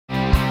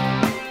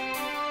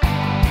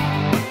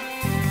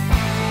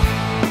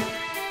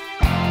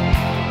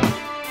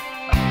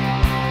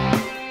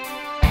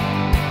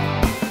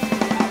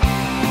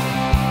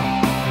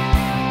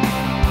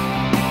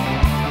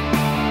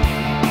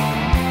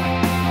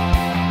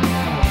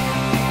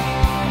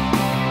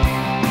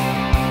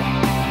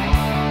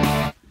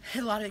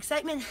lot of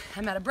excitement.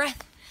 I'm out of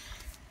breath.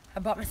 I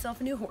bought myself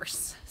a new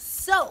horse.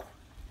 So,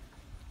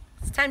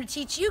 it's time to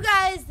teach you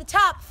guys the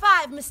top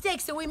 5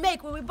 mistakes that we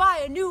make when we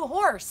buy a new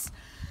horse.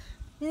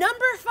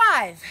 Number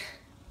 5,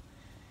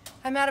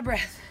 I'm out of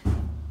breath.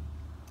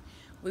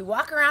 We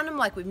walk around them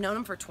like we've known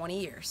them for 20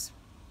 years.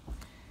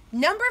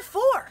 Number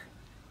 4,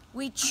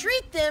 we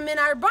treat them in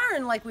our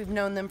barn like we've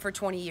known them for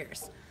 20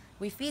 years.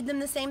 We feed them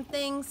the same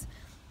things.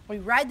 We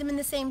ride them in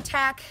the same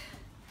tack.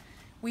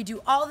 We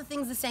do all the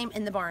things the same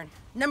in the barn.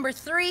 Number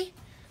 3,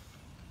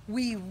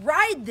 we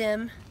ride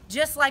them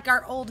just like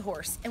our old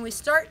horse, and we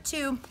start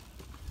to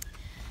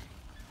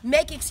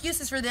make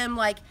excuses for them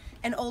like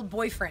an old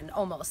boyfriend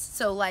almost.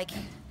 So like,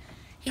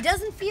 he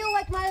doesn't feel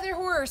like my other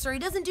horse, or he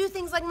doesn't do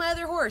things like my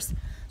other horse.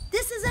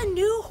 This is a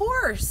new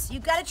horse.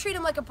 You've got to treat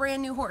him like a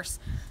brand new horse.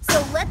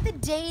 So let the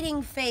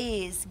dating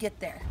phase get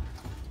there.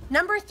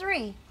 Number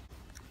 3,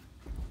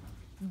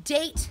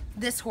 date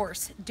this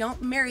horse.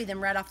 Don't marry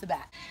them right off the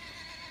bat.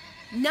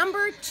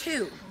 Number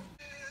 2,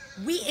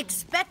 we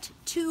expect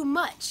too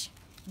much.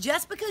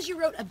 Just because you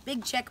wrote a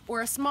big check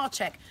or a small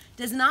check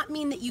does not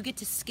mean that you get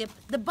to skip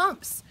the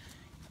bumps.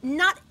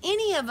 Not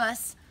any of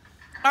us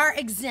are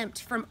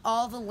exempt from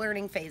all the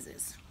learning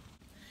phases.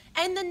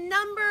 And the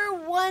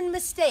number 1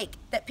 mistake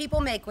that people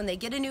make when they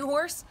get a new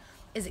horse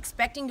is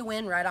expecting to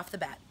win right off the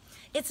bat.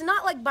 It's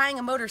not like buying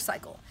a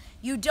motorcycle.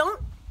 You don't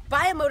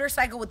buy a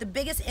motorcycle with the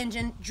biggest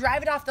engine,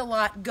 drive it off the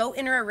lot, go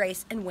enter a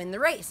race, and win the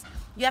race.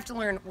 You have to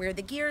learn where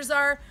the gears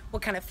are,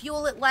 what kind of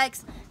fuel it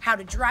likes, how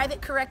to drive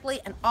it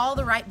correctly, and all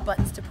the right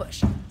buttons to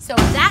push. So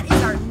that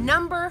is our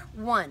number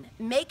 1.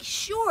 Make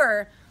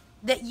sure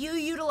that you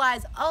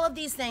utilize all of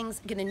these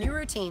things, get a new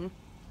routine,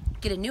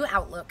 get a new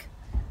outlook,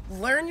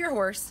 learn your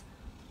horse,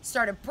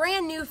 start a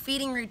brand new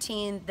feeding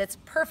routine that's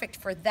perfect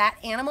for that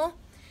animal,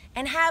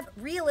 and have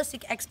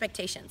realistic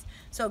expectations.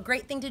 So a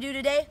great thing to do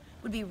today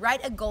would be write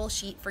a goal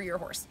sheet for your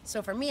horse.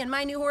 So for me and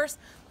my new horse,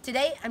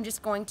 today I'm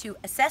just going to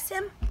assess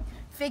him,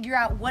 figure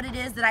out what it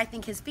is that I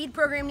think his feed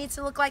program needs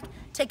to look like,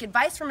 take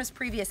advice from his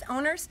previous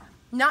owners,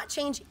 not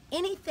change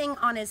anything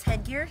on his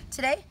headgear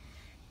today,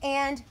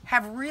 and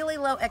have really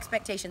low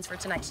expectations for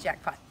tonight's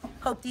jackpot.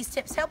 Hope these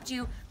tips helped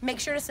you. Make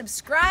sure to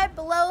subscribe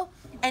below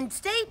and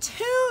stay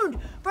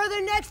tuned for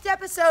the next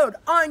episode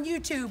on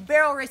YouTube.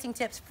 Barrel racing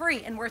tips,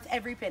 free and worth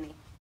every penny.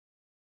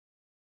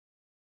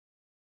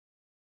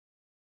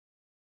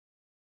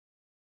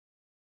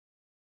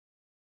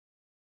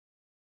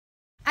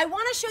 I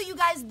want to show you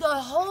guys the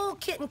whole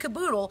kit and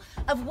caboodle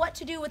of what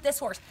to do with this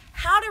horse,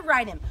 how to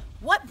ride him,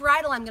 what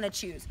bridle I'm going to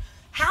choose,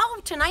 how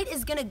tonight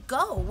is going to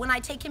go when I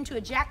take him to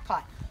a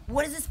jackpot,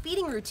 what is his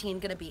feeding routine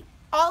going to be.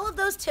 All of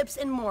those tips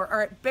and more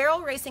are at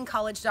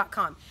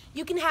barrelracingcollege.com.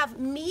 You can have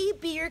me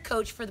be your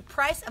coach for the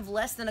price of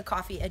less than a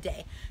coffee a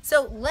day.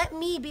 So let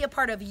me be a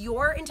part of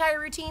your entire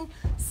routine,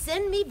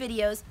 send me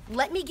videos,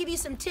 let me give you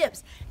some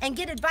tips, and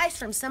get advice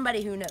from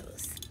somebody who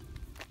knows.